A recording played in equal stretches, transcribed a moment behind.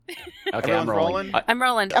Okay, I'm rolling. I'm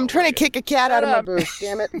rolling. I'm trying to kick a cat out of my booth.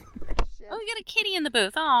 Damn it. Oh, we got a kitty in the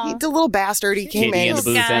booth. Oh, He's a little bastard. He came Kitty in. in the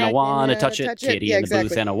booth guy. and I want to touch it. Touch it. Kitty Yeah, in the booth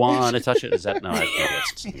exactly. and I want to touch it. Is that? No,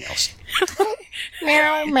 that's something else.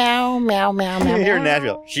 Meow, meow, meow, meow, meow. Here in meow.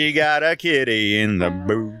 Nashville, she got a kitty in the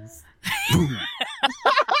booth.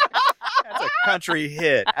 That's a country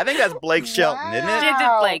hit. I think that's Blake Shelton, isn't it?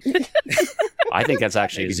 Did Blake. I think that's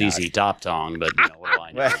actually a ZZ Top song, but you know, what do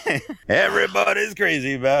I know? Everybody's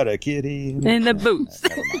crazy about a kitty In the booth.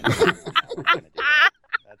 Never mind. We're gonna do that.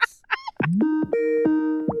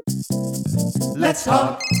 Let's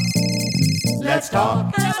talk. Let's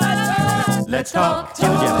talk. Let's talk.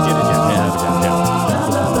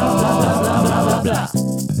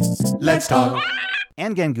 Let's talk.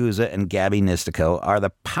 Ann Ganguza and Gabby Nistico are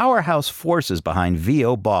the powerhouse forces behind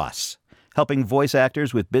VO Boss, helping voice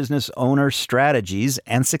actors with business owner strategies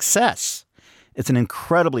and success. It's an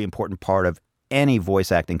incredibly important part of any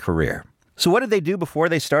voice acting career. So what did they do before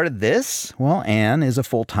they started this? Well, Ann is a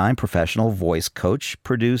full-time professional voice coach,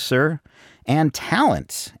 producer, and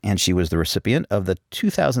talent. And she was the recipient of the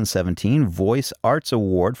 2017 Voice Arts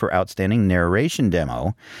Award for Outstanding Narration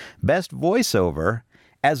Demo, Best Voiceover,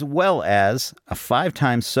 as well as a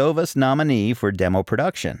 5-time SOVAS nominee for demo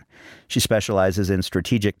production. She specializes in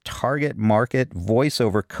strategic target market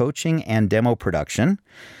voiceover coaching and demo production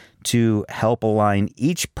to help align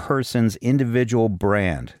each person's individual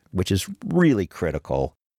brand, which is really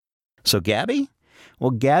critical. So Gabby?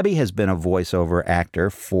 Well, Gabby has been a voiceover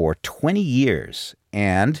actor for 20 years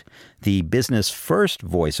and the business first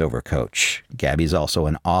voiceover coach. Gabby's also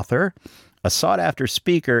an author, a sought-after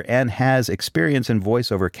speaker, and has experience in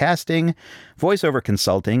voiceover casting, voiceover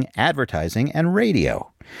consulting, advertising, and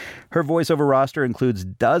radio. Her voiceover roster includes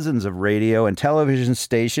dozens of radio and television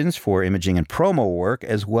stations for imaging and promo work,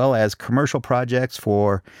 as well as commercial projects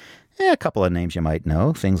for a couple of names you might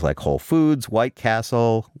know, things like Whole Foods, White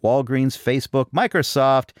Castle, Walgreens, Facebook,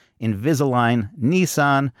 Microsoft, Invisalign,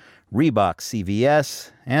 Nissan, Reebok,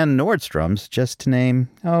 CVS, and Nordstrom's, just to name,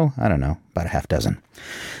 about a half dozen.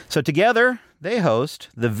 So together, they host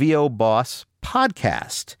the VO Boss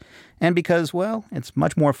podcast. And because, well, it's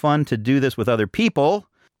much more fun to do this with other people,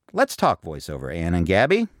 let's talk voiceover, Ann and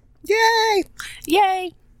Gabby. Yay!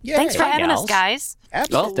 Yay. Thanks for Hi, having us, gals. guys.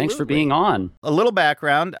 Absolutely. Well, thanks for being on. A little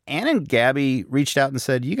background. Ann and Gabby reached out and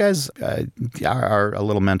said, you guys are a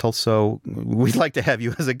little mental, so we'd like to have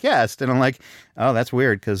you as a guest. And I'm like, oh, that's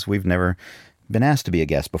weird because we've never been asked to be a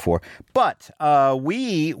guest before. But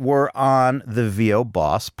we were on the VO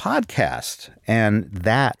Boss podcast, and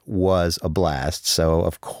that was a blast. So,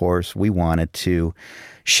 of course, we wanted to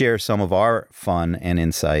share some of our fun and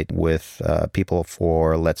insight with people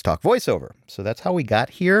for Let's Talk Voiceover. So that's how we got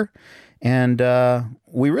here. And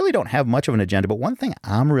we really don't have much of an agenda, but one thing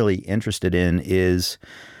I'm really interested in is,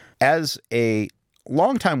 as a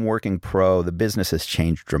longtime working pro, the business has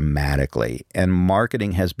changed dramatically, and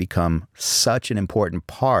marketing has become such an important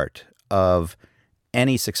part of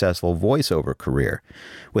any successful voiceover career.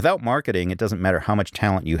 Without marketing, it doesn't matter how much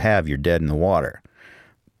talent you have, you're dead in the water.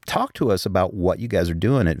 Talk to us about what you guys are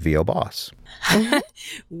doing at VO Boss.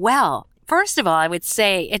 Well, first of all, I would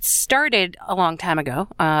say it started a long time ago.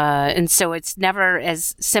 And so it's never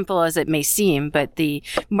as simple as it may seem, but the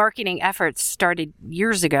marketing efforts started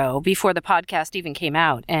years ago before the podcast even came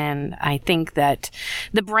out. And I think that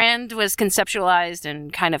the brand was conceptualized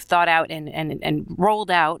and kind of thought out and rolled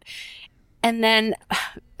out. And then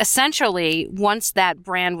essentially, once that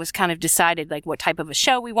brand was kind of decided, like what type of a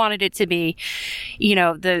show we wanted it to be,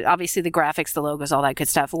 obviously the graphics, the logos, all that good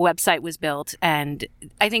stuff, a website was built. And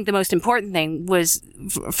I think the most important thing was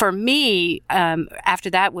for me, after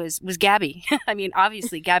that was Gabby. I mean,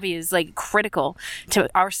 obviously Gabby is like critical to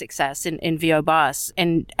our success in VO Boss.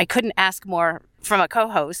 And I couldn't ask more from a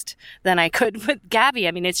co-host than I could with Gabby.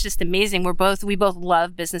 I mean, it's just amazing. We both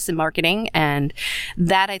love business and marketing, and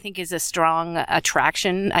that I think is a strong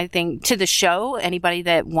attraction, I think, to the show. Anybody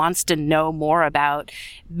that wants to know more about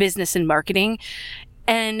business and marketing.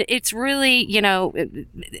 And it's really,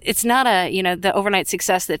 it's not the overnight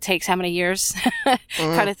success that takes how many years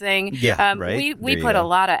kind of thing. Yeah, right. We put a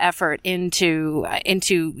lot of effort into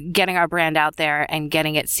getting our brand out there and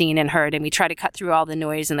getting it seen and heard. And we try to cut through all the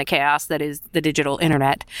noise and the chaos that is the digital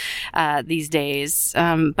internet these days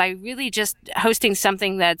by really just hosting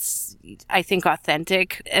something that's, I think,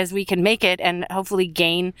 authentic as we can make it, and hopefully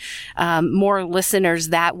gain more listeners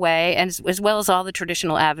that way, and as well as all the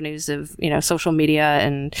traditional avenues of, social media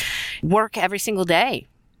and work every single day.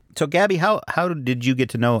 So, Gabby, how did you get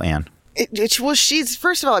to know Ann? Well, she's,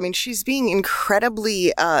 first of all, I mean, she's being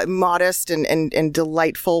incredibly modest and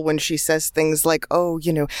delightful when she says things like, oh,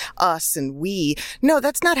 us and we. No,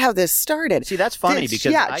 that's not how this started. See, that's funny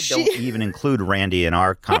because I don't even include Randy in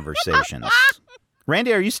our conversations.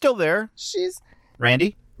 Randy, are you still there?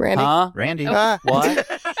 Randy? Huh? Randy? What?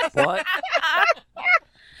 What?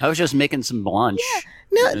 I was just making some lunch.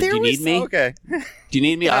 No, Do you need me? Okay. Do you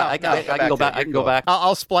need me? I can go back. I can go back.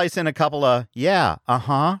 I'll splice in a couple of,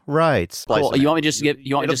 right. Cool. You want me just to give?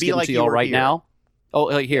 You want me to just give them to you all right now?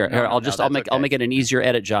 Oh, here. I'll make it an easier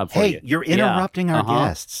edit job for you. Hey, you're interrupting our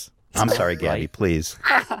guests. I'm sorry, Gabby. Please.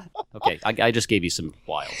 Okay, I just gave you some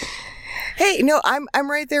wild. Hey, no, I'm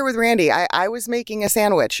right there with Randy. I was making a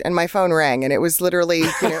sandwich and my phone rang and it was literally,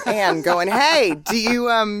 Anne going, hey, do you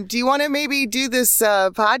want to maybe do this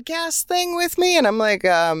podcast thing with me? And I'm like,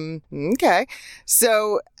 okay.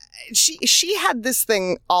 So she had this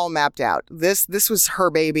thing all mapped out. This was her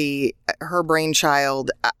baby, her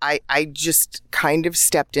brainchild. I just kind of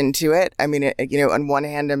stepped into it. I mean, on one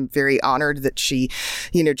hand, I'm very honored that she,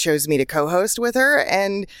 chose me to co-host with her.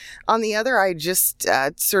 And on the other, I just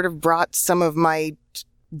sort of brought some of my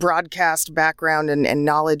broadcast background and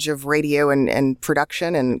knowledge of radio and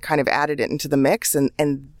production and kind of added it into the mix. And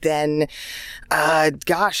then,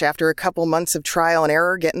 after a couple months of trial and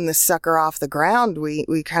error, getting this sucker off the ground,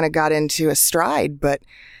 we kind of got into a stride. But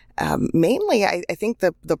mainly, I think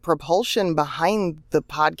the propulsion behind the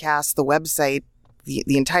podcast, the website,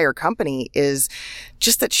 the entire company is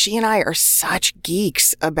just that she and I are such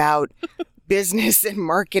geeks about business and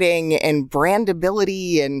marketing and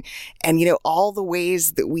brandability and all the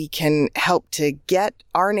ways that we can help to get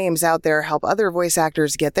our names out there, help other voice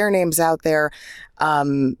actors get their names out there.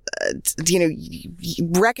 Recognizing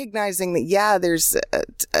that, there's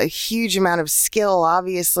a huge amount of skill,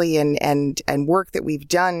 obviously, and work that we've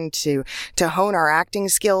done to hone our acting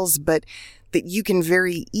skills, but that you can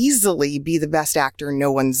very easily be the best actor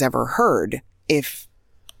no one's ever heard if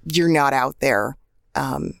you're not out there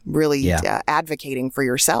really advocating for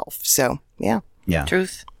yourself. So, yeah.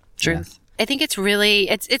 Truth. I think it's really,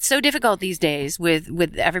 it's so difficult these days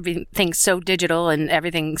with everything so digital and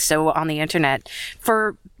everything so on the internet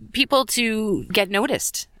for people to get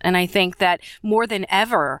noticed. And I think that more than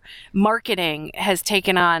ever, marketing has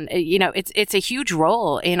taken on, it's a huge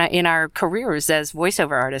role in our careers as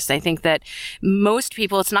voiceover artists. I think that most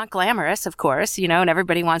people, it's not glamorous, of course, and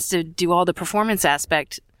everybody wants to do all the performance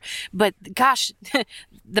aspect. But gosh,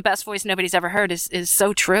 the best voice nobody's ever heard is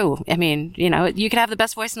so true. I mean, you could have the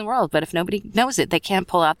best voice in the world, but if nobody knows it, they can't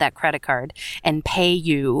pull out that credit card and pay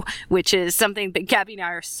you, which is something that Gabby and I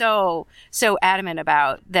are so adamant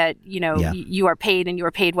about, that, you are paid and you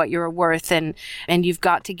are paid what you're worth, and you've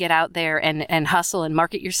got to get out there and hustle and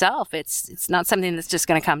market yourself. It's not something that's just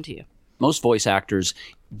going to come to you. Most voice actors,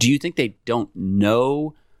 do you think they don't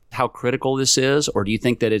know how critical this is, or do you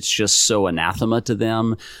think that it's just so anathema to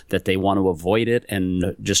them that they want to avoid it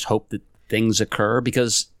and just hope that things occur?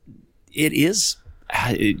 Because it's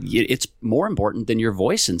more important than your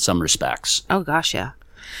voice in some respects. Oh gosh, yeah.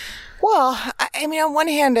 Well, I mean, on one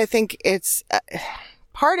hand, I think it's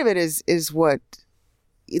part of it is what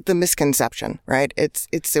the misconception, right? It's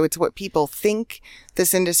what people think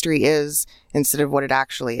this industry is instead of what it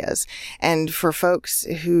actually is. And for folks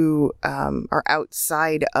who are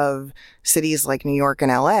outside of cities like New York and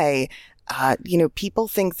LA, people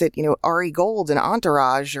think that, Ari Gold and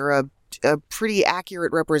Entourage are a pretty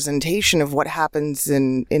accurate representation of what happens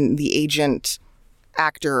in the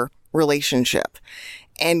agent-actor relationship.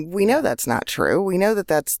 And we know that's not true. We know that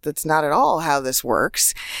that's not at all how this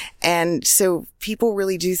works. And so people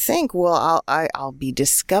really do think, well, I'll be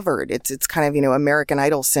discovered. It's kind of, American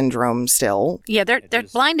Idol syndrome still. Yeah, they're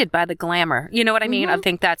blinded by the glamour. You know what I mean? Mm-hmm. I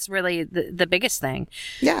think that's really the biggest thing.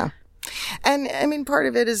 Yeah. And I mean, part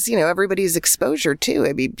of it is, everybody's exposure too.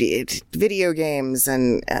 I mean, video games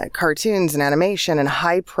and cartoons and animation and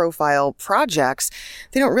high profile projects.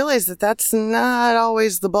 They don't realize that that's not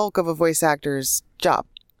always the bulk of a voice actor's job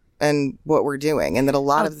and what we're doing. And that a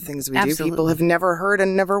lot of the things we do, people have never heard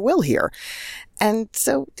and never will hear. And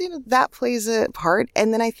so, that plays a part.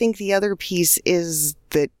 And then I think the other piece is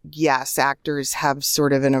that, yes, actors have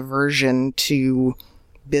sort of an aversion to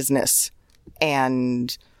business,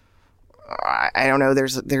 and I don't know,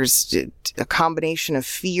 there's a combination of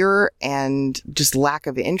fear and just lack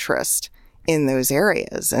of interest in those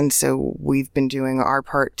areas. And so we've been doing our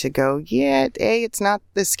part to go, A, it's not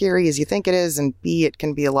as scary as you think it is, and B, it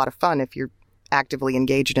can be a lot of fun if you're actively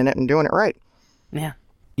engaged in it and doing it right. Yeah.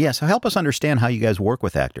 Yeah, so help us understand how you guys work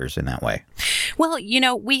with actors in that way. Well,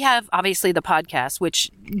 we have obviously the podcast,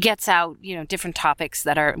 which gets out, different topics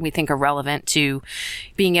that we think are relevant to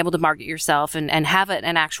being able to market yourself and have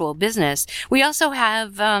an actual business. We also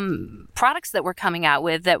have products that we're coming out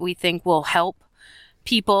with that we think will help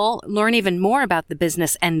people learn even more about the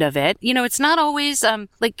business end of it. It's not always,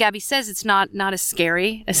 like Gabby says, it's not as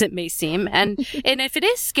scary as it may seem. And if it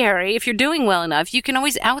is scary, if you're doing well enough, you can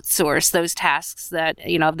always outsource those tasks that,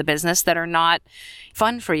 of the business that are not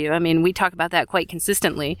fun for you. I mean, we talk about that quite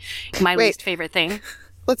consistently. My least favorite thing.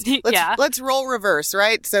 Let's role reverse,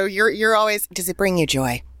 right? So you're always, does it bring you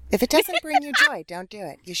joy? If it doesn't bring you joy, don't do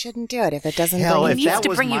it. You shouldn't do it if it doesn't Hell, bring you if joy. that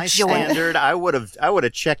was my standard, I would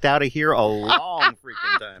have checked out of here a long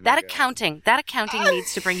freaking time That ago. accounting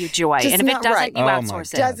needs to bring you joy. Just and if it not doesn't, right. you Oh,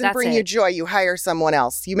 outsource it. Doesn't bring you joy, you hire someone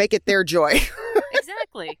else. You make it their joy.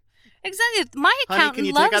 Exactly. My Honey, accountant can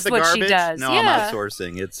you take out loves the what garbage? she does. No, yeah. I'm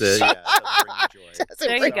outsourcing. It's it doesn't bring you joy. Doesn't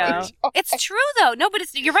There you bring go. joy. It's true though. No, but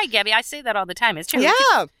you're right, Gabby. I say that all the time. It's true.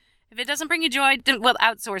 Yeah. If it doesn't bring you joy, well,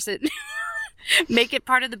 outsource it. Make it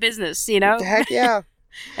part of the business, Heck yeah.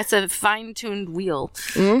 It's a fine-tuned wheel.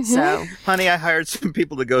 Mhm. So, Honey, I hired some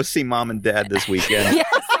people to go see Mom and Dad this weekend. yes,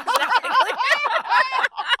 exactly.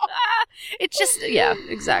 It's just, yeah,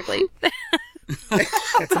 exactly.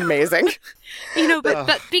 That's amazing.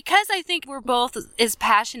 But because I think we're both as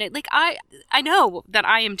passionate, like I know that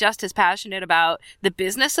I am just as passionate about the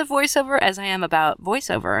business of voiceover as I am about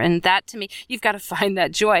voiceover. And that to me, you've got to find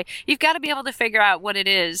that joy. You've got to be able to figure out what it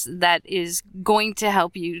is that is going to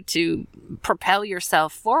help you to propel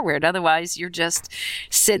yourself forward. Otherwise, you're just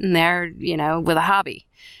sitting there, with a hobby.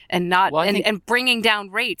 And not and bringing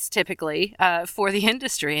down rates typically for the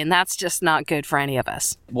industry, and that's just not good for any of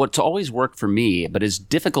us. What's always worked for me, but is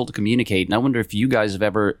difficult to communicate, and I wonder if you guys have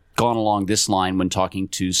ever gone along this line when talking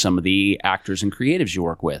to some of the actors and creatives you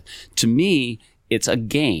work with. To me, it's a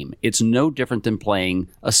game. It's no different than playing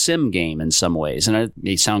a sim game in some ways, and it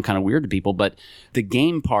may sound kind of weird to people, but the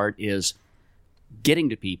game part is getting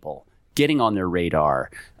to people, getting on their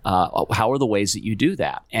radar. How are the ways that you do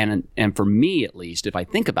that? And for me, at least, if I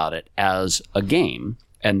think about it as a game,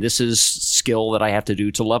 and this is skill that I have to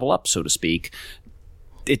do to level up, so to speak,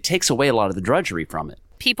 it takes away a lot of the drudgery from it.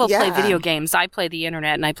 People play video games. I play the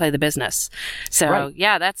internet and I play the business. So,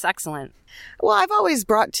 yeah, that's excellent. Well, I've always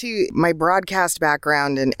brought to my broadcast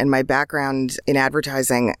background and my background in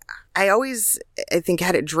advertising, I think,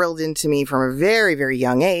 had it drilled into me from a very, very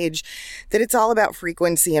young age that it's all about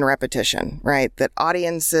frequency and repetition, right? That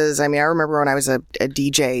audiences, I remember when I was a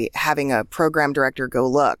DJ having a program director go,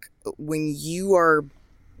 look, when you are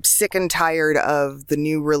sick and tired of the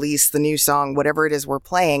new release, the new song, whatever it is we're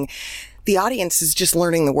playing, the audience is just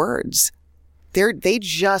learning the words. They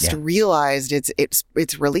just realized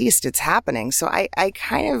it's released, it's happening. So I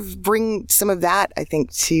kind of bring some of that, I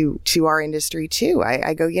think, to our industry too.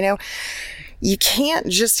 I go, you can't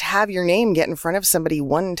just have your name get in front of somebody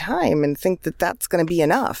one time and think that that's going to be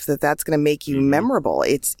enough, that's going to make you memorable.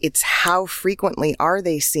 It's how frequently are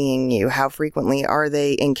they seeing you? How frequently are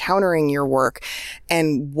they encountering your work?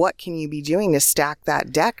 And what can you be doing to stack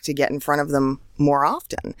that deck to get in front of them more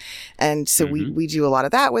often? And so we do a lot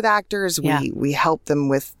of that with actors. We help them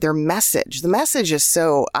with their message. The message is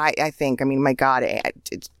so, I think, my God,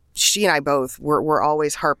 she and I both, we're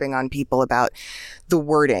always harping on people about the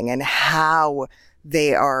wording and how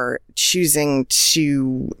they are choosing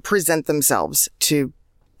to present themselves to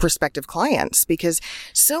prospective clients, because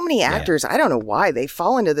so many actors, I don't know why, they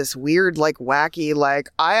fall into this weird, wacky,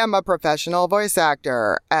 I am a professional voice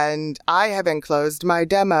actor and I have enclosed my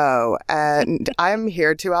demo and I'm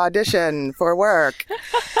here to audition for work.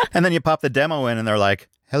 And then you pop the demo in and they're like,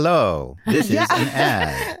 hello, this is an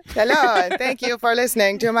ad. Hello, and thank you for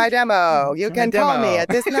listening to my demo. You can call me at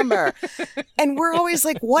this number. And we're always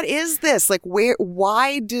like, what is this?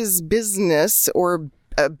 Why does business or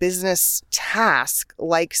a business task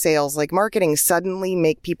like sales, like marketing, suddenly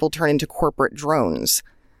make people turn into corporate drones?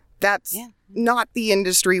 That's not the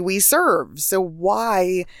industry we serve. So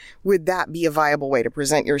why would that be a viable way to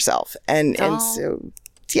present yourself? And so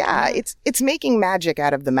it's making magic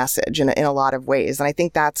out of the message in a lot of ways. And I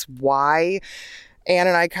think that's why Ann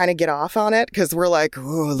and I kind of get off on it, because we're like, oh,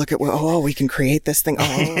 look at, we can create this thing.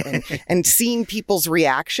 And seeing people's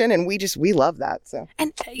reaction. And we love that. So.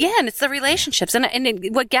 And it's the relationships.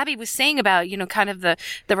 And what Gabby was saying about, kind of the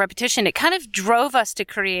repetition, it kind of drove us to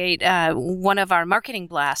create one of our Marketing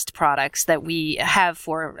Blast products that we have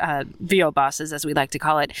for VO bosses, as we like to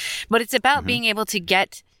call it. But it's about being able to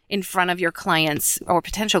get in front of your clients or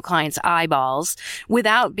potential clients' eyeballs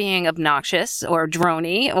without being obnoxious or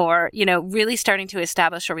drony or, really starting to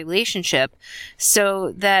establish a relationship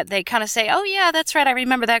so that they kind of say, oh, yeah, that's right. I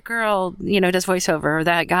remember that girl, does voiceover, or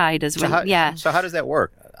that guy does. So how does that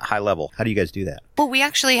work? High level. How do you guys do that? Well, we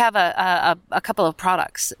actually have a couple of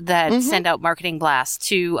products that send out marketing blasts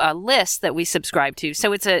to a list that we subscribe to.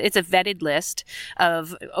 So it's a vetted list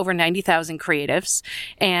of over 90,000 creatives,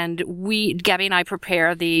 and Gabby and I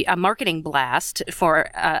prepare a marketing blast for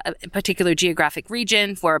a particular geographic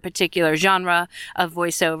region, for a particular genre of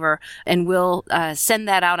voiceover, and we'll send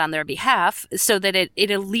that out on their behalf so that it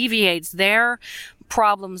alleviates their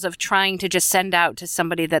problems of trying to just send out to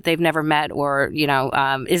somebody that they've never met or,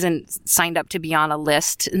 isn't signed up to be on a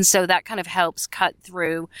list. And so that kind of helps cut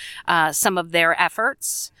through some of their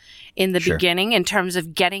efforts in the beginning in terms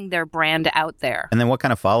of getting their brand out there. And then what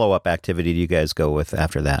kind of follow-up activity do you guys go with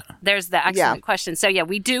after that? There's the excellent question. So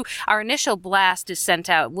we do, our initial blast is sent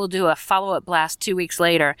out. We'll do a follow-up blast 2 weeks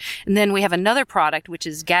later. And then we have another product, which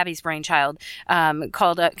is Gabby's brainchild,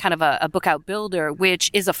 called a Book Out Builder, which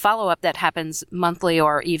is a follow-up that happens monthly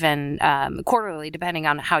or even quarterly, depending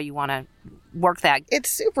on how you want to work that. It's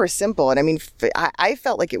super simple. And I mean, I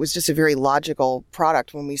felt like it was just a very logical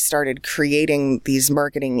product when we started creating these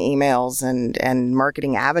marketing emails and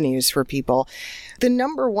marketing avenues for people. The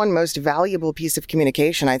number one most valuable piece of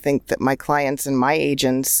communication I think that my clients and my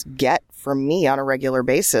agents get from me on a regular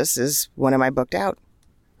basis is, when am I booked out?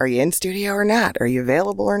 Are you in studio or not? Are you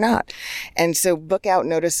available or not? And so book out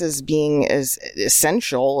notices being as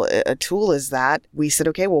essential a tool as that, we said,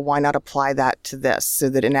 okay, well, why not apply that to this so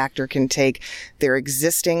that an actor can take their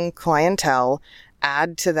existing clientele,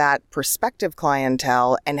 add to that prospective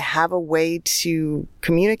clientele, and have a way to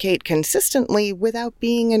communicate consistently without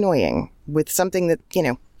being annoying with something that,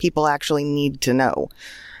 people actually need to know.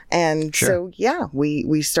 And so,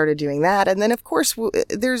 we started doing that. And then, of course,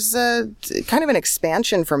 there's kind of an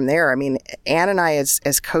expansion from there. I mean, Ann and I,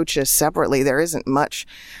 as coaches separately, there isn't much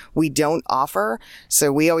we don't offer.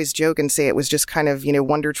 So we always joke and say it was just kind of,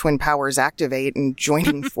 Wonder Twin powers activate and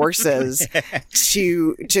joining forces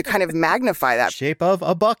to kind of magnify that. Shape of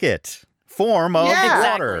a bucket. Form of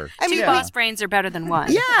water. I mean, two boss brains are better than one.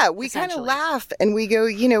 Yeah, we kind of laugh and we go,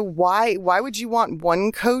 why would you want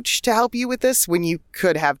one coach to help you with this when you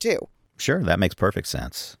could have two? Sure, that makes perfect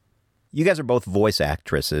sense. You guys are both voice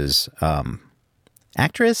actresses.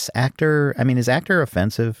 Actress, actor, I mean, is actor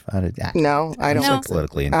offensive? No, I don't. So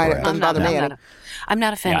politically incorrect. Doesn't bother me. I'm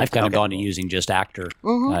not offended. Yeah, I've kind of gone to using just actor.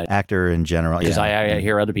 Actor in general. Because I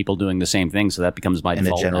hear other people doing the same thing, so that becomes my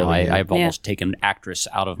default. I've almost taken actress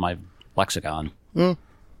out of my lexicon.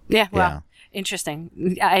 Yeah, well,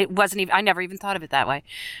 interesting. I never even thought of it that way.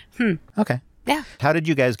 Okay. Yeah. How did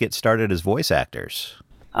you guys get started as voice actors?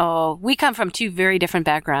 Oh, we come from two very different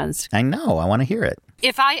backgrounds. I know. I want to hear it.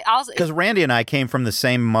 Because Randy and I came from the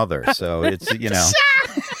same mother, so it's,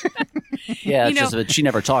 Yeah, it's just that she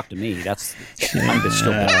never talked to me. That's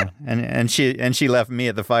still bad. And she left me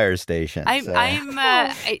at the fire station. I'm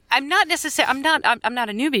not necessarily. I'm not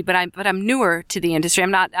a newbie, but I'm newer to the industry.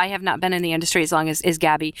 I have not been in the industry as long as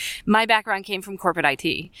Gabby. My background came from corporate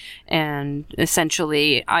IT, and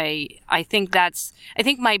essentially, I think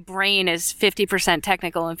my brain is 50%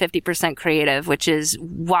 technical and 50% creative, which is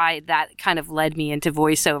why that kind of led me into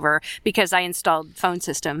voiceover, because I installed phone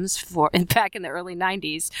systems back in the early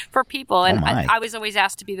 90s for people, and I was always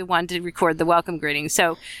asked to be the one to record the welcome greetings.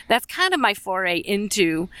 So that's kind of my foray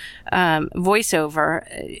into voiceover.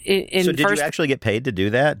 So did you actually get paid to do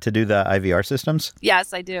that, to do the IVR systems?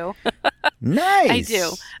 Yes, I do. Nice.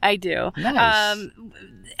 I do. Nice.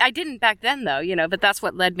 I didn't back then, though, but that's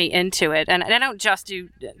what led me into it. And I don't just do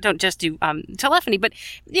telephony, but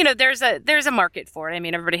there's a market for it. I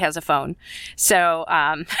mean, everybody has a phone, so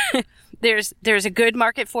there's a good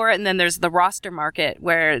market for it, and then there's the roster market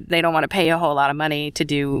where they don't want to pay a whole lot of money to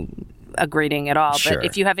do a greeting at all. Sure, but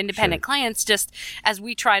if you have independent clients, just as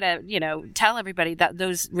we try to, tell everybody that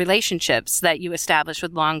those relationships that you establish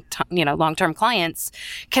with long-term clients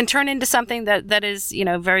can turn into something that is,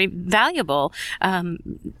 very valuable.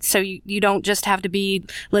 So you don't just have to be,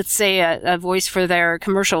 let's say, a voice for their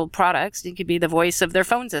commercial products. You could be the voice of their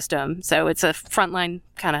phone system. So it's a frontline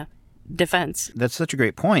kind of defense. That's such a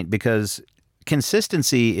great point, because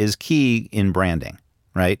consistency is key in branding.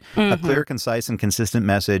 Right? Mm-hmm. A clear, concise, and consistent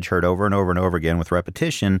message heard over and over and over again with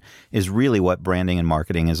repetition is really what branding and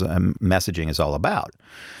marketing messaging is all about.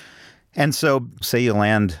 And so, say you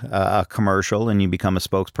land a commercial and you become a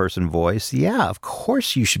spokesperson voice. Yeah, of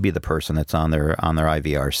course you should be the person that's on their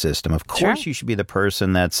IVR system. Of course you should be the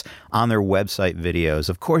person that's on their website videos.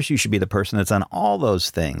 Of course you should be the person that's on all those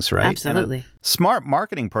things, right? Absolutely. And a smart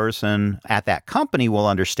marketing person at that company will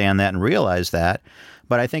understand that and realize that.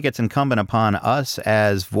 But I think it's incumbent upon us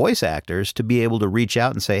as voice actors to be able to reach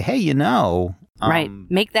out and say, hey, right,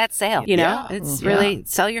 make that sale. Yeah. It's really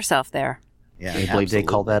sell yourself there. Yeah, I believe they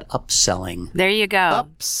call that upselling. There you go.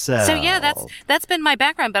 Upsell. So yeah, that's been my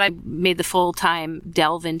background, but I made the full-time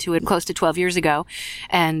delve into it close to 12 years ago,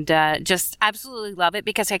 and just absolutely love it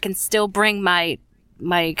because I can still bring my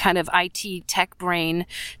kind of IT tech brain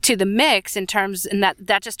to the mix in terms, and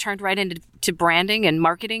that just turned right into branding and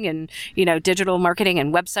marketing and, digital marketing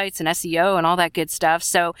and websites and SEO and all that good stuff.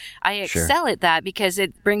 So I excel at that because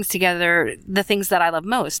it brings together the things that I love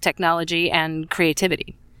most, technology and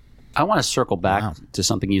creativity. I want to circle back to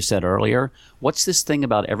something you said earlier. What's this thing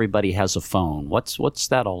about everybody has a phone? What's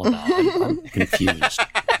that all about? I'm confused.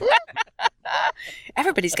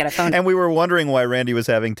 Everybody's got a phone. And we were wondering why Randy was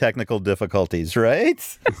having technical difficulties,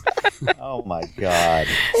 right? Oh, my God.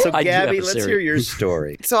 So, Gabby, let's hear your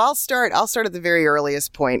story. So I'll start at the very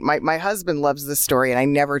earliest point. My husband loves this story, and I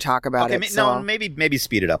never talk about it. Maybe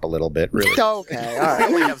speed it up a little bit, really. Okay, all right.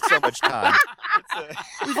 We only have so much time.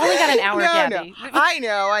 We've only got an hour, Gabby. No. I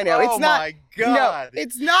know. Oh, my God. No,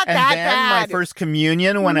 it's not and that then bad. My first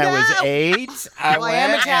communion when I was 8. Well, I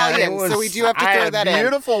am Italian, so we do have to throw that in.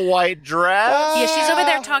 Beautiful white dress. Yeah, she's over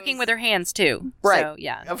there talking with her hands too. Right. So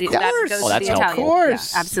yeah, Of that course. goes Oh, to that's the helpful. Italian. Of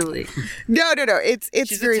course. Yeah, absolutely. No. It's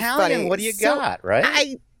She's very Italian. funny. What do you So, got,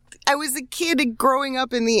 right? I was a kid growing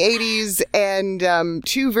up in the 80s, and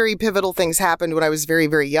two very pivotal things happened when I was very,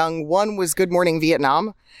 very young. One was Good Morning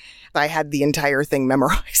Vietnam. I had the entire thing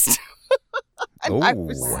memorized. I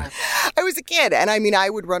was a kid, and I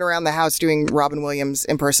would run around the house doing Robin Williams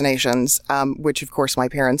impersonations, which, of course, my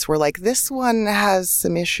parents were like, this one has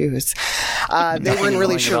some issues. They weren't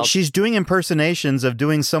really sure. She's doing impersonations of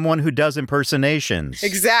doing someone who does impersonations.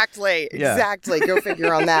 Exactly. Go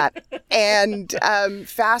figure on that. And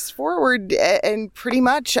fast forward, and pretty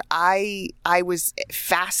much I was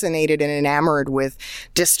fascinated and enamored with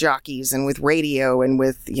disc jockeys and with radio and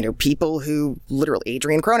with people who literally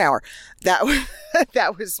Adrian Cronauer. That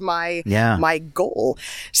was my goal.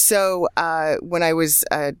 So when I was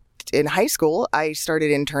in high school, I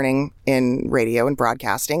started interning in radio and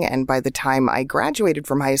broadcasting. And by the time I graduated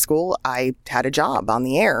from high school, I had a job on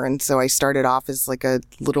the air. And so I started off as like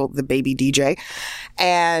the baby DJ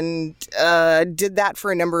and did that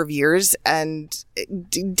for a number of years and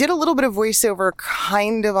did a little bit of voiceover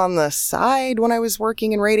kind of on the side when I was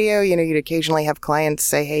working in radio. You'd occasionally have clients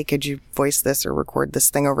say, hey, could you voice this or record this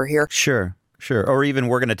thing over here? Sure. Or even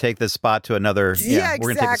we're going to take this spot to another. Yeah,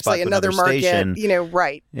 we're exactly. going to take this spot to another market, station.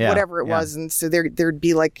 Right. Yeah, whatever it was. And so there'd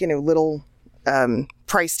be like, little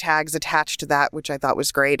price tags attached to that, which I thought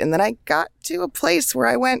was great. And then I got to a place where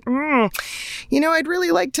I went, I'd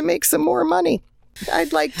really like to make some more money.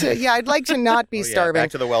 I'd like to not be starving.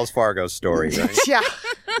 Back to the Wells Fargo story, right? Yeah.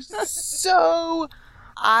 So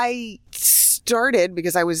I started,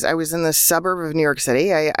 because I was in the suburb of New York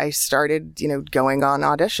City, I started, going on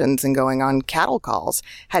auditions and going on cattle calls,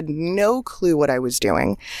 had no clue what I was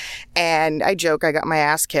doing. And I joke, I got my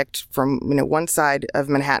ass kicked from, one side of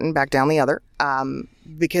Manhattan back down the other.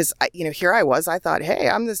 Because, here I was, I thought, hey,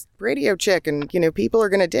 I'm this radio chick and, people are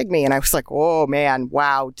going to dig me. And I was like, oh man,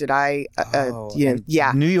 wow, did I,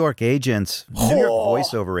 yeah. New York agents, New York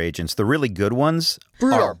voiceover agents, the really good ones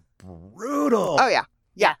are brutal. Oh yeah.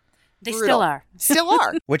 Yeah. They Brutal. still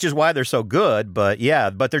are. Which is why they're so good, but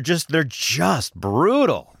they're just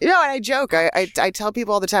brutal. And I joke. I tell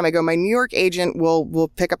people all the time, I go, my New York agent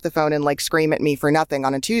will pick up the phone and scream at me for nothing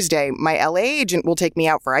on a Tuesday. My LA agent will take me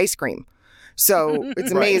out for ice cream. So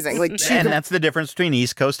it's amazing. And that's the difference between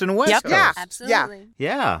East Coast and West Coast. Yeah. Absolutely.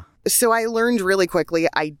 Yeah. So I learned really quickly.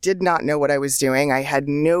 I did not know what I was doing. I had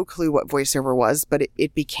no clue what voiceover was, but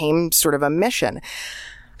it became sort of a mission.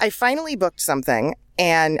 I finally booked something,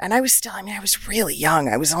 and I was still, I was really young.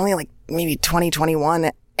 I was only maybe 20, 21,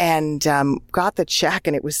 and got the check,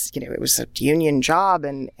 and it was a union job,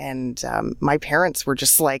 and my parents were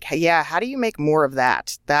just like, hey, yeah, how do you make more of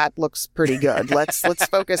that? That looks pretty good. Let's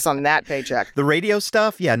focus on that paycheck. The radio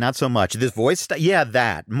stuff, yeah, not so much. This voice stuff, yeah,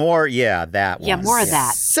 that. More, yeah, that one. Yeah, more of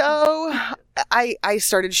that. So I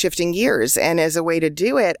started shifting gears, and as a way to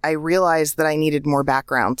do it, I realized that I needed more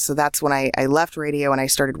background. So that's when I left radio and I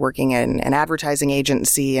started working in an advertising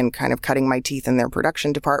agency and kind of cutting my teeth in their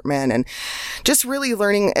production department and just really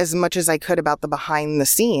learning as much as I could about the behind the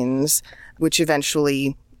scenes, which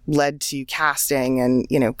eventually led to casting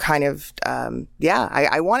and, kind of,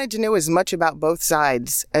 I wanted to know as much about both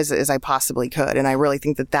sides as I possibly could. And I really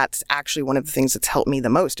think that that's actually one of the things that's helped me the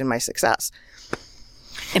most in my success.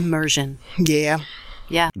 Immersion. Yeah.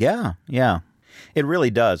 Yeah. Yeah. It really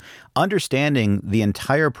does. Understanding the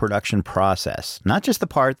entire production process, not just the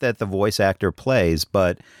part that the voice actor plays,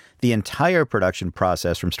 but the entire production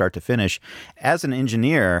process from start to finish. As an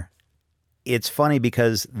engineer, it's funny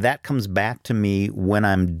because that comes back to me when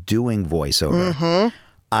I'm doing voiceover. Mm-hmm.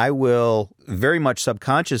 I will very much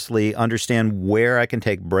subconsciously understand where I can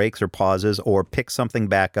take breaks or pauses or pick something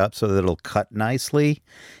back up so that it'll cut nicely.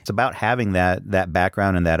 It's about having that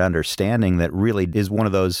background and that understanding that really is one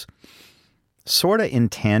of those sort of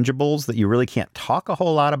intangibles that you really can't talk a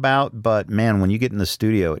whole lot about. But man, when you get in the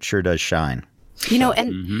studio, it sure does shine.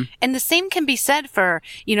 And the same can be said for,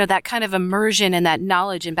 that kind of immersion and that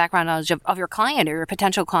knowledge and background knowledge of your client or your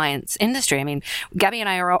potential client's industry. I mean, Gabby and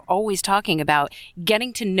I are always talking about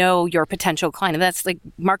getting to know your potential client. And that's like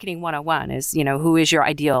marketing 101 is, who is your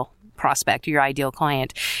ideal prospect, your ideal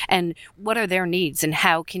client, and what are their needs and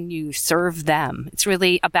how can you serve them? It's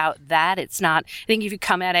really about that. It's not, I think if you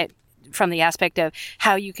come at it from the aspect of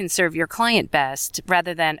how you can serve your client best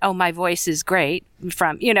rather than, oh, my voice is great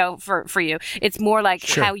from, for you. It's more like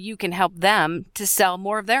how you can help them to sell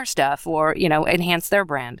more of their stuff or, enhance their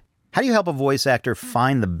brand. How do you help a voice actor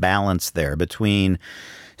find the balance there between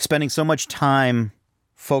spending so much time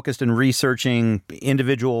focused in researching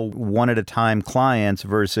individual one-at-a-time clients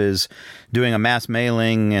versus doing a mass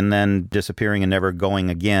mailing and then disappearing and never going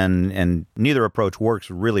again? And neither approach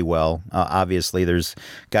works really well. Obviously, there's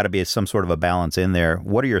got to be some sort of a balance in there.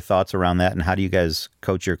 What are your thoughts around that, and how do you guys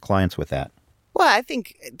coach your clients with that? Well, I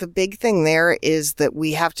think the big thing there is that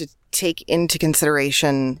we have to take into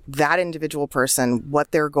consideration that individual person,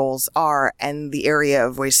 what their goals are, and the area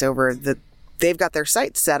of voiceover that they've got their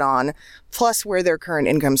sights set on, plus where their current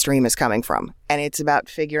income stream is coming from. And it's about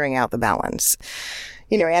figuring out the balance.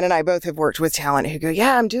 Ann and I both have worked with talent who go,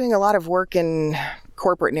 yeah, I'm doing a lot of work in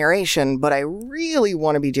corporate narration, but I really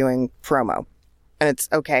want to be doing promo. And it's,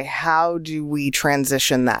 okay, how do we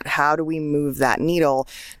transition that? How do we move that needle?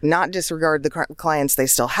 Not disregard the clients they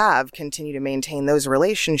still have, continue to maintain those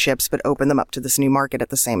relationships, but open them up to this new market at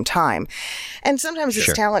the same time. And sometimes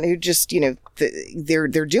it's talent who just, they're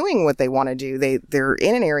doing what they want to do. They're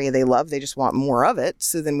in an area they love. They just want more of it.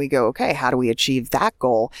 So then we go, okay, how do we achieve that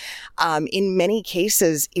goal? In many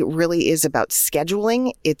cases, it really is about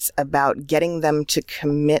scheduling. It's about getting them to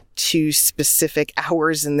commit to specific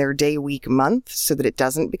hours in their day, week, month, so that it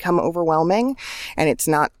doesn't become overwhelming and it's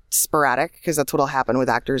not sporadic, because that's what'll happen with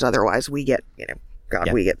actors. Otherwise, we get,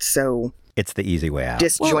 we get so... It's the easy way out.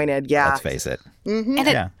 Disjointed, Let's face it. Mm-hmm.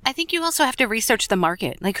 And I think you also have to research the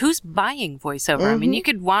market. Like, who's buying voiceover? I mean, you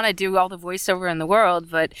could want to do all the voiceover in the world,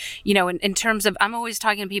 but, in terms of, I'm always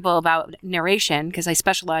talking to people about narration because I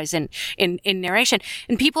specialize in narration.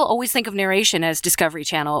 And people always think of narration as Discovery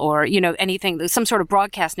Channel or, anything, some sort of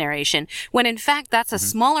broadcast narration, when in fact, that's a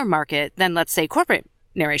smaller market than, let's say, corporate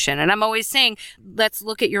narration. And I'm always saying, let's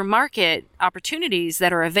look at your market opportunities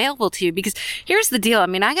that are available to you, because here's the deal. I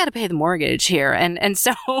mean, I got to pay the mortgage here. And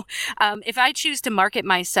so, if I choose to market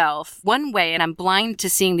myself one way and I'm blind to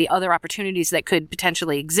seeing the other opportunities that could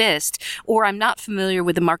potentially exist, or I'm not familiar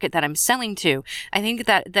with the market that I'm selling to, I think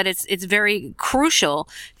that it's very crucial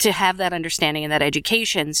to have that understanding and that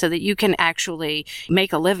education so that you can actually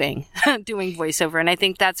make a living doing voiceover. And I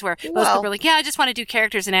think that's where most people are like, yeah, I just want to do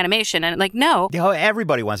characters and animation. And like, no.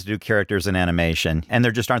 Everybody wants to do characters in animation, and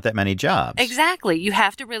there just aren't that many jobs. Exactly. You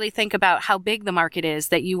have to really think about how big the market is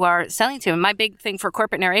that you are selling to. And my big thing for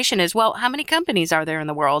corporate narration is, well, how many companies are there in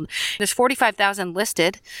the world? There's 45,000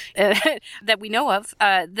 listed that we know of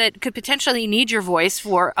that could potentially need your voice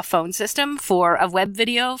for a phone system, for a web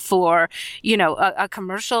video, for, a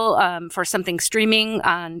commercial, for something streaming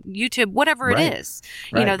on YouTube, whatever it is.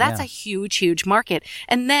 That's a huge, huge market.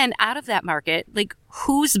 And then out of that market, like,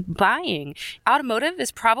 who's buying? Automotive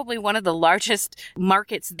is probably one of the largest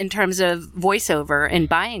markets in terms of voiceover and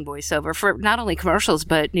buying voiceover for not only commercials,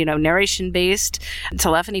 but, narration based,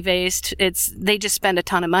 telephony based. They just spend a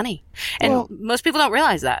ton of money. And most people don't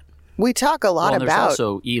realize that. We talk a lot about. There's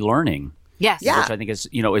also e-learning. Yes. Yeah. Which I think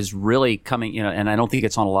is really coming, and I don't think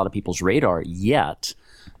it's on a lot of people's radar yet.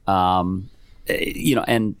 And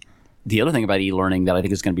the other thing about e-learning that I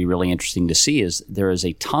think is going to be really interesting to see is there is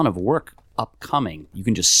a ton of work upcoming. You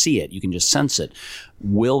can just see it. You can just sense it.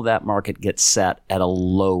 Will that market get set at a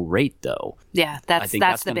low rate, though? Yeah, I think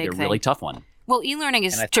that's the going to big be a thing. really tough one. Well, e-learning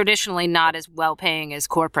is traditionally not as well paying as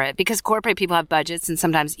corporate, because corporate people have budgets, and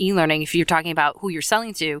sometimes e-learning, if you're talking about who you're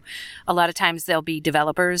selling to, a lot of times there'll be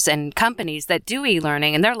developers and companies that do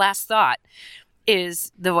e-learning, and their last thought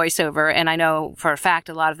is the voiceover. And I know for a fact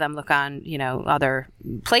a lot of them look on, other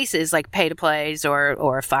places like Pay to Plays or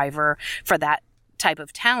Fiverr for that type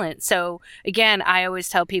of talent. So again, I always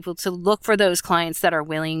tell people to look for those clients that are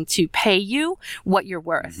willing to pay you what you're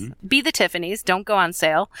worth. Mm-hmm. Be the Tiffany's, don't go on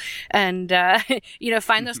sale, and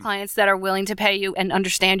find those clients that are willing to pay you and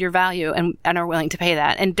understand your value and are willing to pay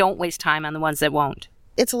that, and don't waste time on the ones that won't.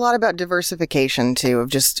 It's a lot about diversification, too,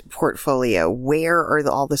 of just portfolio. Where are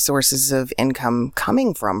all the sources of income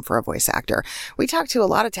coming from for a voice actor? We talk to a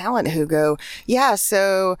lot of talent who go,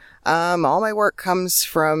 all my work comes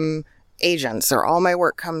from agents, or all my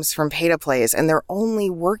work comes from Pay to Plays, and they're only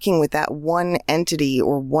working with that one entity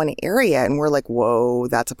or one area. And we're like, whoa,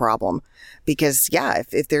 that's a problem. Because,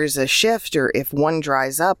 if there's a shift or if one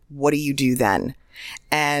dries up, what do you do then?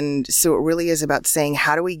 And so it really is about saying,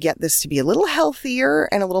 how do we get this to be a little healthier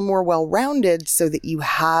and a little more well-rounded so that you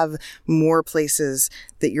have more places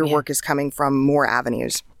that your work is coming from, more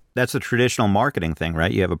avenues? That's the traditional marketing thing,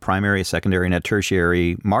 right? You have a primary, secondary, and a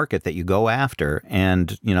tertiary market that you go after.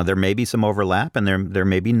 And, there may be some overlap and there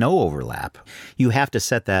may be no overlap. You have to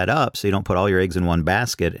set that up so you don't put all your eggs in one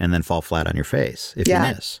basket and then fall flat on your face if you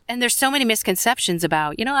miss. And there's so many misconceptions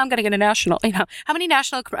about, I'm going to get a national, how many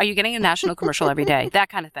are you getting a national commercial every day? That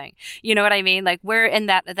kind of thing. You know what I mean? Like, we're in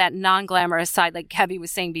that non-glamorous side, like Kevin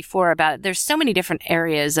was saying before about, there's so many different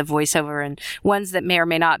areas of voiceover, and ones that may or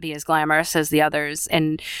may not be as glamorous as the others.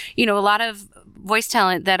 And a lot of voice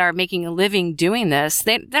talent that are making a living doing this,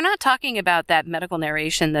 they're not talking about that medical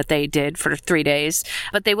narration that they did for 3 days,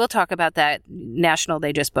 but they will talk about that national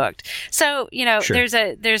they just booked. So, Sure.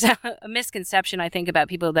 there's a misconception, I think, about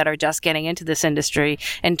people that are just getting into this industry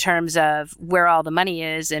in terms of where all the money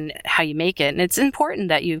is and how you make it. And it's important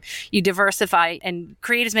that you diversify and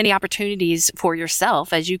create as many opportunities for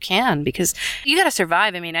yourself as you can, because you got to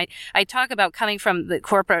survive. I mean, I talk about coming from the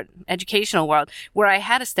corporate educational world where I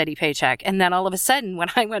had a steady paycheck, and then all of a sudden, when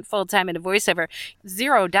I went full-time into voiceover,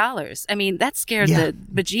 $0. I mean, that scared the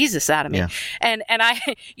bejesus out of me. Yeah. And I,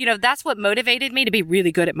 that's what motivated me to be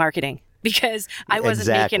really good at marketing, because I wasn't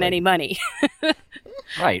making any money.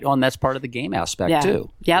 Right. Oh, and that's part of the game aspect too.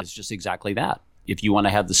 Yep. It's just exactly that. If you want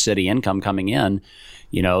to have the steady income coming in,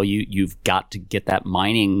 you've got to get that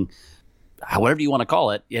mining, whatever you want to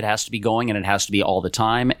call it, it has to be going, and it has to be all the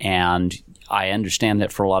time. And I understand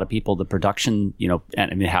that for a lot of people, the production,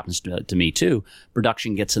 and it happens to me too,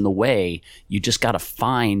 production gets in the way. You just got to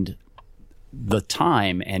find the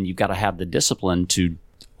time, and you've got to have the discipline to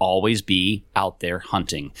always be out there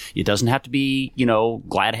hunting. It doesn't have to be,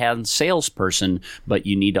 glad hand salesperson, but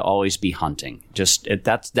you need to always be hunting.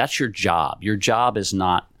 That's your job. Your job is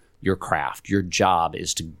not your craft. Your job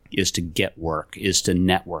is to get work, is to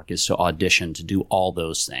network, is to audition, to do all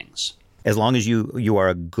those things. As long as you are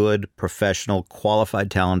a good, professional,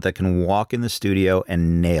 qualified talent that can walk in the studio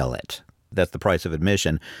and nail it. That's the price of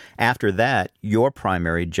admission. After that, your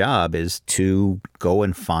primary job is to go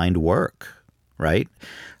and find work, right?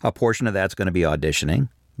 A portion of that's going to be auditioning,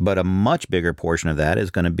 but a much bigger portion of that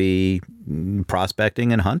is going to be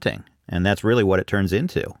prospecting and hunting. And that's really what it turns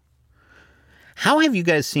into. How have you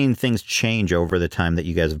guys seen things change over the time that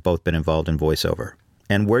you guys have both been involved in voiceover?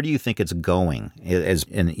 And where do you think it's going is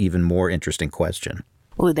an even more interesting question.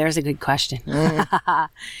 Oh, there's a good question.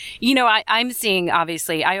 I'm seeing,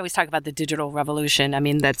 obviously, I always talk about the digital revolution. I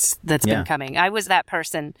mean, that's been coming. I was that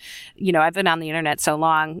person, I've been on the internet so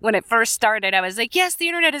long. When it first started, I was like, yes, the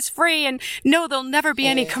internet is free, and no, there'll never be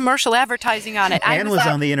any commercial advertising on it. Anne was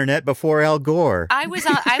on the internet before Al Gore. I was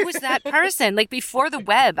that person. Like, before the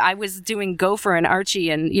web, I was doing Gopher and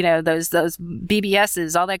Archie and, those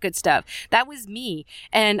BBSs, all that good stuff. That was me.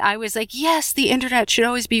 And I was like, yes, the internet should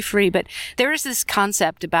always be free. But there is this concept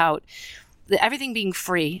about everything being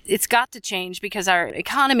free. It's got to change, because our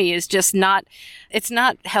economy is just it's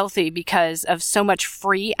not healthy because of so much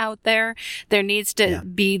free out there. There needs to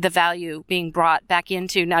be the value being brought back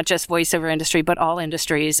into not just voiceover industry, but all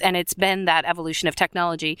industries. And it's been that evolution of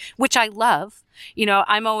technology, which I love.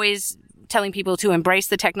 I'm always telling people to embrace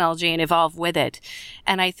the technology and evolve with it.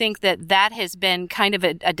 And I think that has been kind of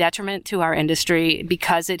a detriment to our industry,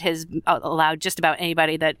 because it has allowed just about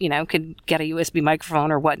anybody that, could get a USB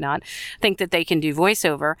microphone or whatnot, think that they can do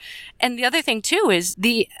voiceover. And the other thing too is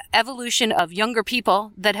the evolution of younger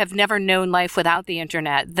people that have never known life without the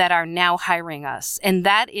internet that are now hiring us. And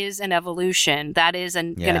that is an evolution. That is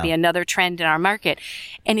going to be another trend in our market.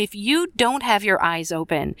 And if you don't have your eyes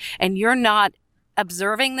open and you're not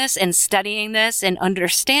observing this and studying this and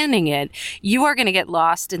understanding it, you are going to get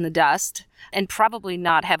lost in the dust and probably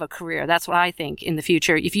not have a career. That's what I think in the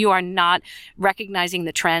future. If you are not recognizing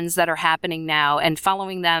the trends that are happening now and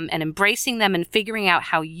following them and embracing them and figuring out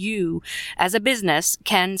how you as a business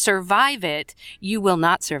can survive it, you will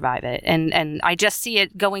not survive it. And I just see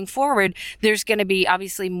it going forward. There's going to be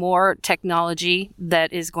obviously more technology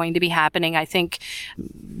that is going to be happening. I think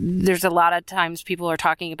there's a lot of times people are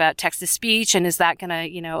talking about text to speech, and is that going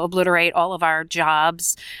to, obliterate all of our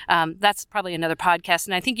jobs? That's probably another podcast.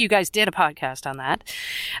 And I think you guys did a podcast on that.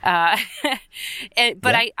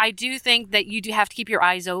 But yeah. I do think that you do have to keep your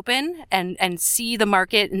eyes open and see the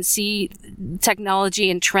market and see technology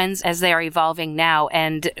and trends as they are evolving now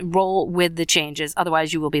and roll with the changes.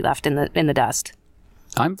 Otherwise, you will be left in the dust.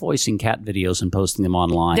 I'm voicing cat videos and posting them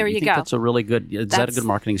online. There you think go. That's a really good. Is that a good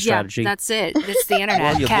marketing strategy? Yeah, that's it. It's the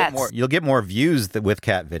internet. Well, you'll get more views with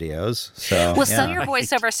cat videos. So sell your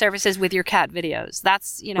voiceover services with your cat videos.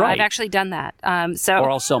 That's right. I've actually done that. Or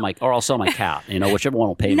I'll sell my cat. Whichever one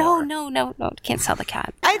will pay more. No, can't sell the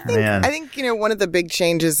cat. I think one of the big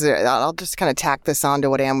changes. I'll just kind of tack this on to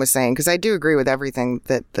what Anne was saying, because I do agree with everything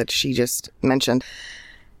that she just mentioned.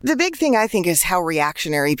 The big thing, I think, is how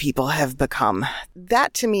reactionary people have become.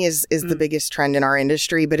 That, to me, is the biggest trend in our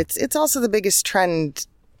industry, but it's also the biggest trend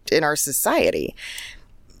in our society.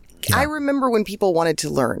 Yeah. I remember when people wanted to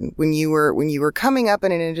learn. When you were coming up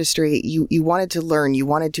in an industry, you wanted to learn, you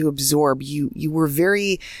wanted to absorb, you were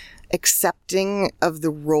very accepting of the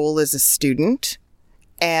role as a student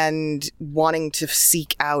and wanting to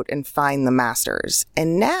seek out and find the masters.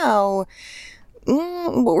 And now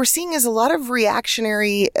what we're seeing is a lot of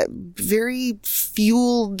reactionary, very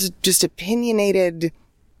fueled, just opinionated,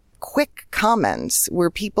 quick comments where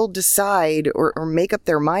people decide or make up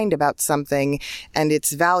their mind about something and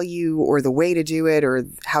its value or the way to do it or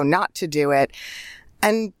how not to do it.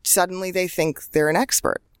 And suddenly they think they're an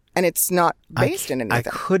expert. And it's not based in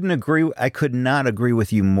anything. I could not agree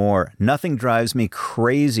with you more. Nothing drives me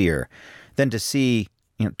crazier than to see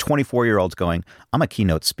 24-year-olds going, I'm a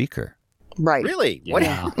keynote speaker. Right. Really? Yeah. What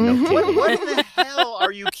Mm-hmm. in the hell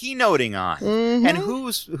are you keynoting on? Mm-hmm. And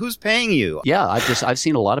who's paying you? Yeah, I've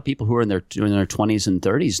seen a lot of people who are in their 20s and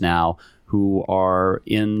 30s now who are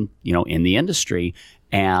in the industry,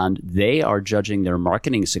 and they are judging their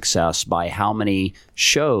marketing success by how many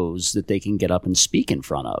shows that they can get up and speak in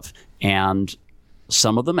front of. And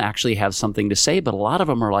some of them actually have something to say, but a lot of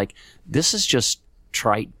them are like, this is just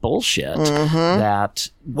trite bullshit. Mm-hmm.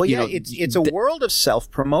 It's a world of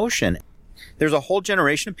self-promotion. There's a whole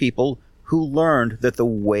generation of people who learned that the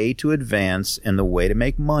way to advance and the way to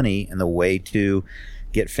make money and the way to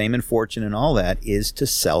get fame and fortune and all that is to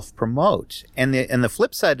self-promote. And the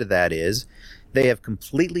flip side to that is they have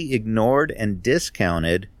completely ignored and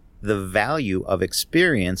discounted the value of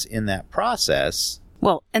experience in that process.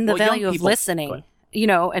 Well, and the value of listening,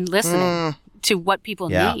 and listening to what people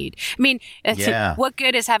need. I mean, what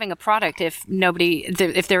good is having a product if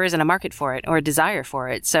there isn't a market for it or a desire for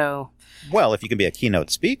it? So, well, if you can be a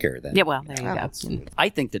keynote speaker, then there you go. I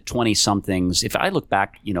think that 20-somethings. If I look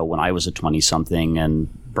back, when I was a 20-something, and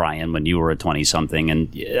Brian, when you were a 20-something, and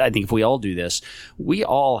I think if we all do this,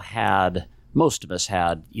 most of us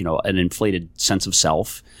had, an inflated sense of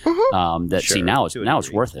self. Mm-hmm. Now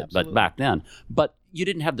it's worth it, but back then, you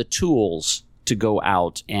didn't have the tools to go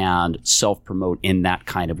out and self-promote in that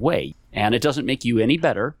kind of way. And it doesn't make you any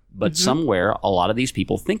better, but somewhere a lot of these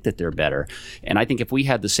people think that they're better. And I think if we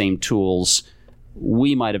had the same tools,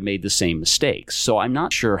 we might have made the same mistakes. So I'm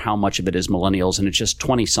not sure how much of it is millennials, and it's just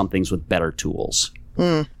 20-somethings with better tools.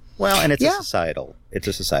 Mm. Well, and it's a societal.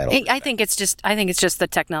 I think it's just the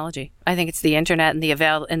technology. I think it's the internet and the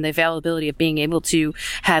availability of being able to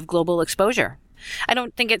have global exposure. I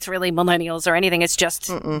don't think it's really millennials or anything. It's just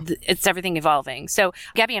it's everything evolving. So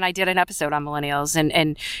Gabby and I did an episode on millennials,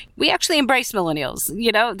 and we actually embrace millennials.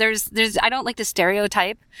 There's I don't like to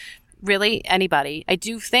stereotype really anybody. I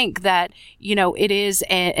do think that it is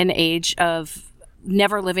an age of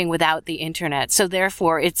never living without the internet. So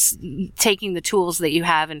therefore, it's taking the tools that you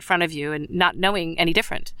have in front of you and not knowing any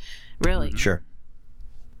different. Really, sure.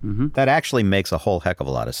 Mm-hmm. That actually makes a whole heck of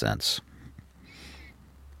a lot of sense.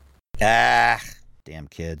 Damn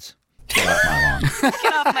kids. Get off my lawn.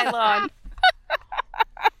 Get off my lawn.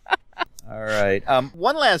 All right.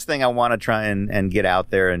 One last thing I want to try and get out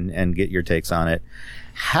there and get your takes on it.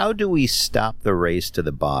 How do we stop the race to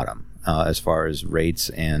the bottom as far as rates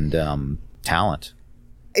and talent?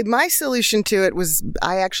 My solution to it was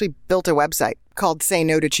I actually built a website called Say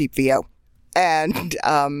No to Cheap VO. And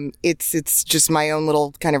it's just my own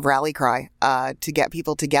little kind of rally cry to get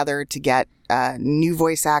people together, to get new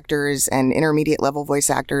voice actors and intermediate level voice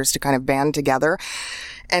actors to kind of band together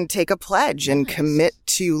and take a pledge and commit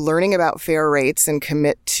to learning about fair rates and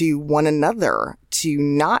commit to one another to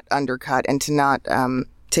not undercut and to not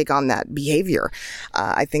take on that behavior.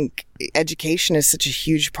 I think education is such a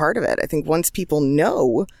huge part of it. I think once people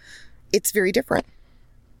know, it's very different.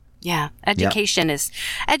 Yeah, education is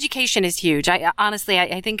huge. I honestly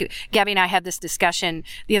think Gabby and I had this discussion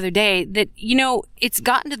the other day that, it's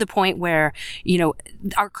gotten to the point where,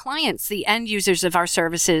 our clients, the end users of our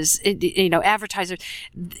services, advertisers,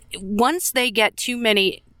 once they get too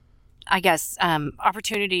many, I guess,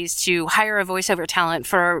 opportunities to hire a voiceover talent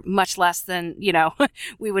for much less than,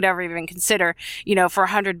 we would ever even consider, for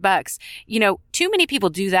 $100. Too many people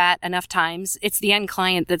do that enough times. It's the end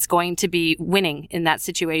client that's going to be winning in that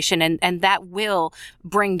situation. And that will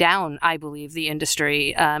bring down, I believe, the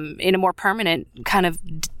industry in a more permanent kind of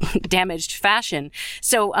damaged fashion.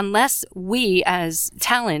 So unless we as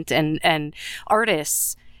talent and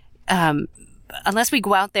artists, unless we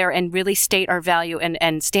go out there and really state our value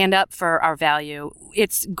and stand up for our value,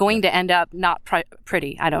 it's going to end up not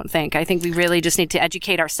pretty, I don't think. I think we really just need to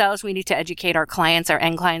educate ourselves. We need to educate our clients, our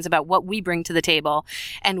end clients, about what we bring to the table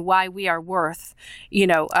and why we are worth,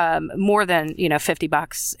 more than,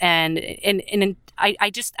 $50. And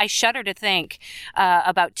I shudder to think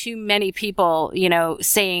about too many people,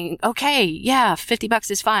 saying, okay, yeah,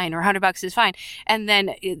 $50 is fine or $100 is fine. And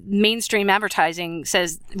then mainstream advertising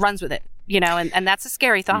runs with it. And that's a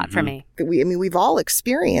scary thought for me. We've all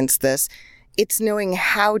experienced this. It's knowing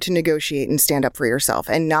how to negotiate and stand up for yourself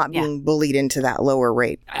and not being bullied into that lower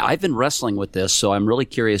rate. I've been wrestling with this, so I'm really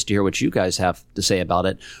curious to hear what you guys have to say about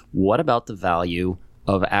it. What about the value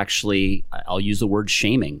of actually, I'll use the word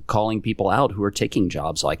shaming, calling people out who are taking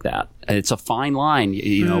jobs like that? It's a fine line,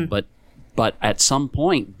 but at some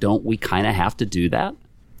point, don't we kind of have to do that?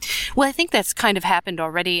 Well, I think that's kind of happened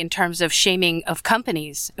already in terms of shaming of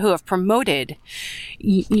companies who have promoted,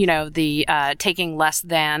 the taking less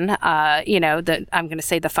than, I'm going to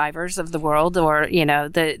say the Fiverrs of the world, or,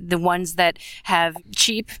 the ones that have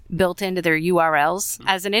cheap built into their URLs.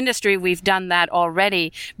 As an industry, we've done that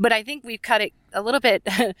already, but I think we've cut it a little bit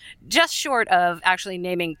just short of actually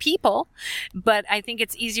naming people. But I think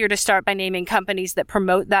it's easier to start by naming companies that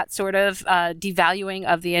promote that sort of devaluing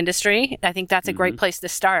of the industry. I think that's a great place to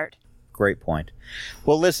start. Great point.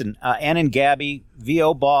 Well, listen, Ann and Gabby,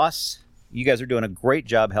 VO Boss, you guys are doing a great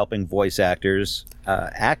job helping voice actors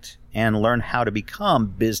act and learn how to become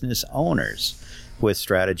business owners with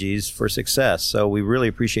strategies for success. So we really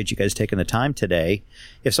appreciate you guys taking the time today.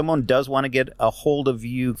 If someone does want to get a hold of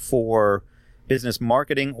you for business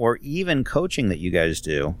marketing or even coaching that you guys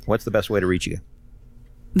do, what's the best way to reach you?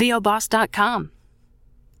 VOBoss.com.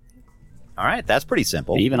 All right, that's pretty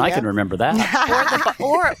simple. Even I can remember that.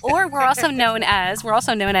 or we're also known as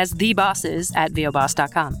the bosses at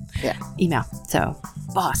VOBoss.com. Yeah. Email. So,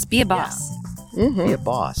 boss, be a boss. Yeah. Mm-hmm. Be a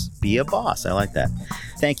boss. Be a boss. I like that.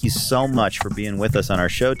 Thank you so much for being with us on our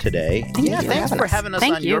show today. Thanks for having us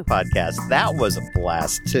on your podcast. That was a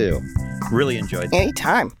blast, too. Really enjoyed that.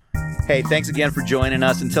 Anytime. Hey, thanks again for joining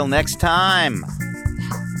us. Until next time.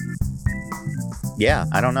 Yeah,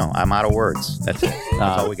 I don't know. I'm out of words. That's it.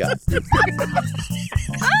 That's all we got.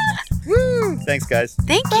 Woo! Thanks, guys.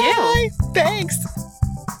 Thank you. Bye. Thanks.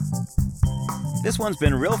 This one's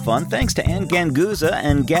been real fun. Thanks to Ann Ganguzza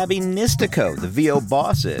and Gabby Nistico, the VO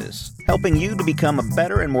Bosses, helping you to become a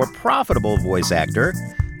better and more profitable voice actor.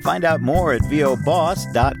 Find out more at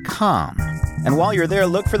voboss.com. And while you're there,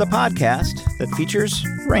 look for the podcast that features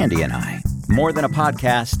Randy and I. More than a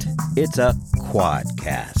podcast, it's a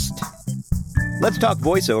quadcast. Let's Talk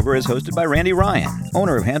Voiceover is hosted by Randy Ryan,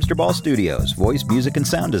 owner of Hamster Ball Studios, voice, music, and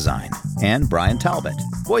sound design, and Brian Talbot,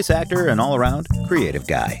 voice actor and all-around creative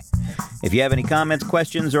guy. If you have any comments,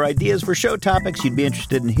 questions, or ideas for show topics you'd be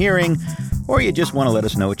interested in hearing, or you just want to let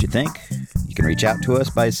us know what you think, you can reach out to us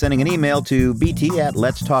by sending an email to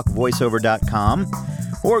bt@letstalkvoiceover.com,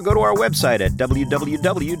 or go to our website at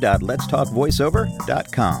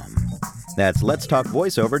www.letstalkvoiceover.com. That's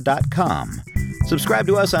letstalkvoiceover.com. Subscribe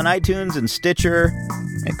to us on iTunes and Stitcher.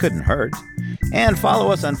 It couldn't hurt. And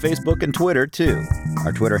follow us on Facebook and Twitter, too.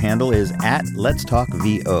 Our Twitter handle is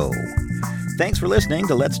 @LetsTalkVO. Thanks for listening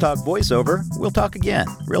to Let's Talk Voiceover. We'll talk again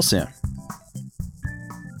real soon.